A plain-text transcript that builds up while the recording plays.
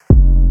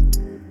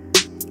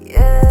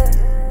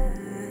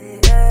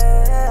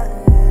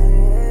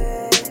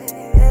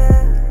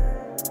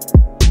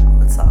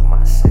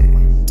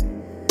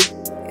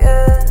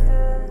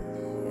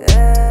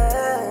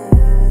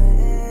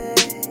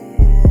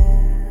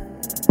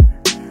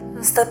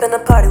Step in the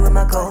party with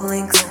my gold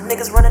links.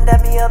 Niggas running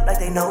at me up like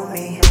they know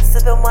me.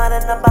 Sippin' wine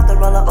and I'm about to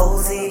roll a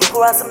OZ.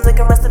 Pour out some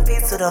liquor, rest in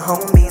peace to the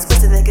homies.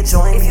 Wish that they could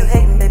join me. If you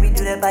hatin', baby,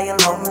 do that by your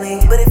lonely.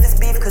 But if it's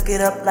beef, cook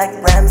it up like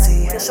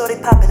Ramsay. The shorty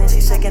poppin' and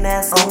she shaking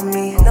ass on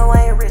me. No,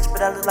 I ain't rich,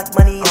 but I look like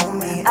money on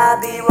me. I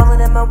be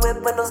rollin' in my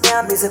whip, windows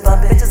down, music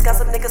bumpin'. Bitches got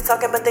some niggas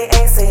talking, but they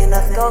ain't saying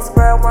nothing.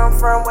 Goldsboro, where I'm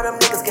from, where them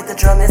niggas get the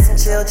drum. It's some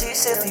chill G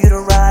shit for you to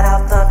ride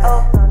out thumpin'.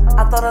 Oh,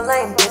 I thought a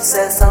lame bitch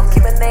said something.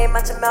 Keep a name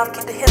out your mouth,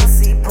 keep the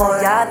Hennessy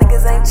pouring. Y'all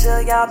niggas ain't chill,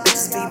 y'all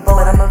bitches be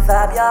boring. But I'm a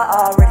vibe, y'all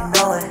already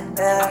know it.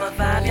 Yeah. I'm a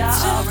vibe,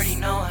 y'all already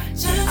know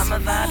it. I'm a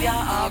vibe,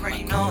 y'all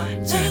already know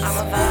it. I'm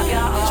a vibe,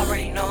 y'all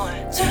already know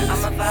it.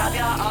 I'm a vibe,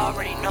 y'all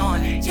already know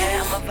it.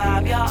 Yeah, I'm a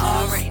vibe, y'all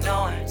already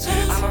know it.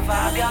 I'm a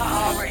vibe,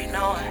 y'all already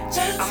know it.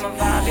 I'm a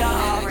vibe,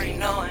 y'all already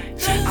know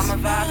it. I'm a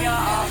vibe,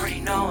 y'all already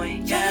know it.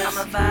 Yeah, I'm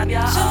a vibe,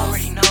 y'all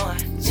already know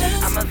it.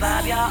 I'm a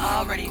vibe,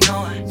 y'all already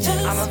know it.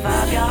 I'm a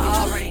vibe, y'all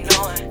already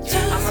know it.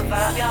 I'm a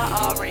vibe, y'all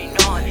already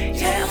know it.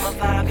 Yeah, I'm a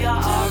vibe,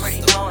 y'all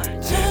already know it.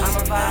 I'm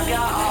a vibe,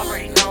 y'all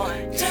already know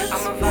it.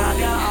 I'm a vibe,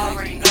 y'all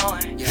already know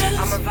it.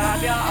 I'm a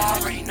vibe, y'all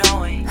already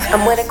know it.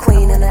 I'm with a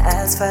queen in the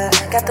asphalt.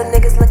 Got the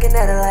niggas looking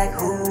at her like,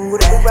 who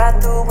that? We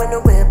ride through in the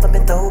whip, up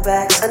in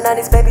throwbacks. A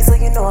 90s baby, so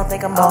you know I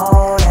think I'm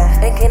all that.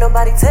 And can't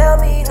nobody tell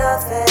me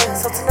nothing.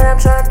 So tonight I'm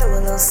trying to do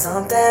a little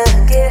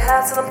something. Get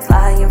high till I'm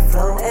flying,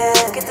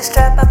 floating. Get the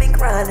strap, I be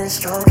grinding,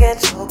 stroking,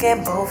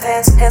 choking both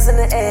hands. Hands in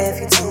the air if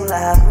you too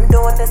loud. I'm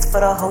doing this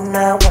for the whole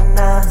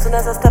 919. Soon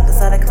as I step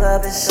inside the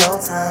club, it's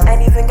showtime.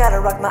 Ain't even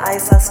gotta rock my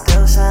ice, I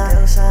still shine.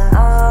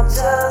 I'm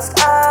just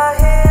out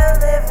here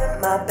living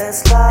my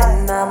best life.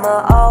 And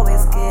I'ma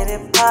always get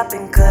it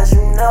poppin', cause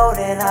you know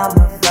that I'm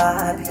a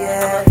vibe,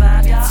 yeah. I'm a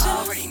vibe, y'all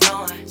already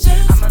know it.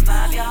 I'm a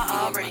vibe,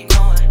 y'all already know it.